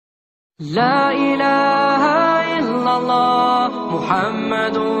لا إله إلا الله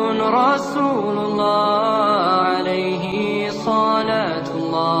محمد رسول الله عليه صلاة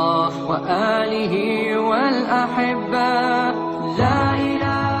الله وآله والأحبة لا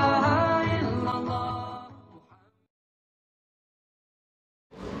إله إلا الله.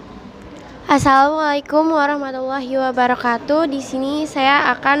 Assalamualaikum warahmatullahi wabarakatuh. Di sini saya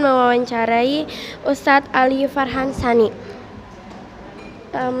akan mewawancarai Ustadz Ali Farkhan Tsani.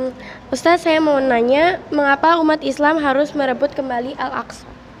 Ustadz, saya mau nanya, mengapa umat Islam harus merebut kembali Al-Aqsa?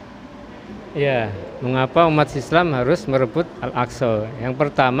 Ya, mengapa umat Islam harus merebut Al-Aqsa? Yang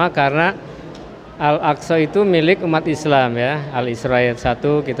pertama karena Al-Aqsa itu milik umat Islam ya. Al-Isra ayat 1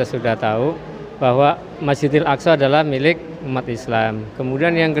 kita sudah tahu bahwa Masjidil Aqsa adalah milik umat Islam.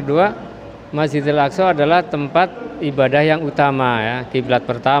 Kemudian yang kedua, Masjidil Aqsa adalah tempat ibadah yang utama ya, kiblat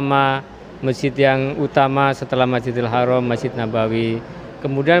pertama, masjid yang utama setelah Masjidil Haram, Masjid Nabawi.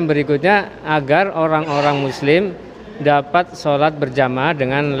 Kemudian berikutnya agar orang-orang Muslim dapat sholat berjamaah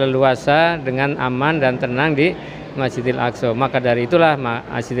dengan leluasa, dengan aman dan tenang di Masjidil Aqsa. Maka dari itulah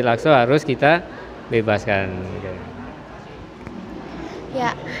Masjidil Aqsa harus kita bebaskan.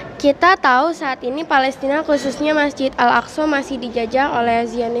 Ya, kita tahu saat ini Palestina khususnya Masjid Al-Aqsa masih dijajah oleh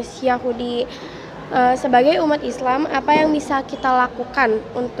Zionis Yahudi. Sebagai umat Islam, apa yang bisa kita lakukan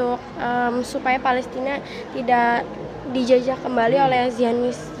untuk supaya Palestina tidak dijajah kembali oleh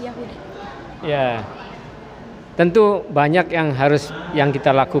Zionis Yahudi? Ya, tentu banyak yang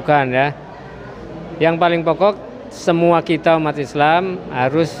kita lakukan ya. Yang paling pokok, semua kita umat Islam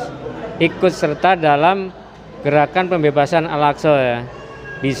harus ikut serta dalam gerakan pembebasan Al-Aqsa ya.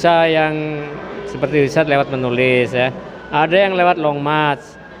 Bisa yang seperti Ustadz lewat menulis ya. Ada yang lewat long march,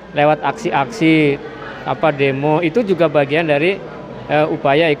 lewat aksi-aksi demo, itu juga bagian dari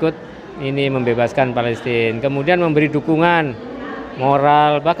upaya ikut ini membebaskan Palestina. Kemudian memberi dukungan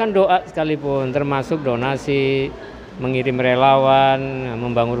moral, bahkan doa sekalipun, termasuk donasi, mengirim relawan,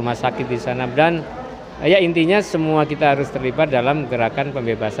 membangun rumah sakit di sana, dan ya intinya semua kita harus terlibat dalam gerakan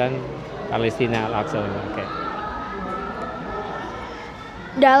pembebasan Palestina Al-Aqsa. Okay.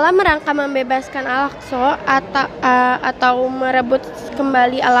 Dalam rangka membebaskan Al-Aqsa atau merebut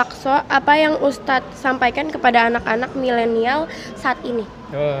kembali Al-Aqsa, apa yang Ustadz sampaikan kepada anak-anak milenial saat ini?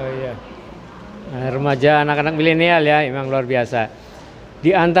 Oh iya, remaja anak-anak milenial ya, memang luar biasa.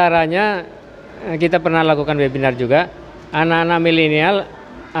 Di antaranya kita pernah lakukan webinar juga, anak-anak milenial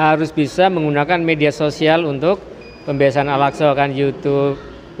harus bisa menggunakan media sosial untuk pembebasan Al-Aqsa, kan YouTube,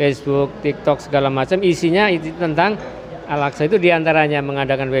 Facebook, TikTok segala macam, isinya itu tentang Al-Aqsa. Itu diantaranya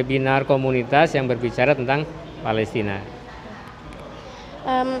mengadakan webinar komunitas yang berbicara tentang Palestina.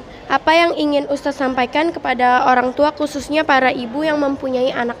 Apa yang ingin Ustadz sampaikan kepada orang tua, khususnya para ibu yang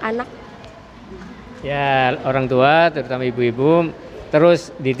mempunyai anak-anak? Ya, orang tua terutama ibu-ibu, terus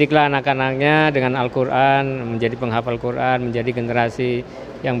didiklah anak-anaknya dengan Al-Quran, menjadi penghafal Quran, menjadi generasi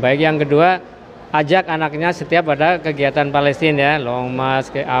yang baik. Yang kedua, ajak anaknya setiap ada kegiatan Palestina ya, long march,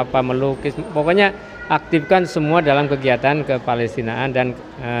 melukis, pokoknya aktifkan semua dalam kegiatan kepalestinaan dan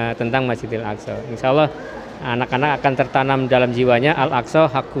tentang Masjidil Aqsa. Insya Allah anak-anak akan tertanam dalam jiwanya Al-Aqsa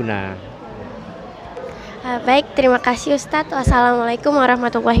hakuna. Baik, terima kasih Ustadz. Wassalamualaikum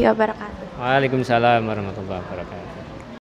warahmatullahi wabarakatuh. Waalaikumsalam warahmatullahi wabarakatuh.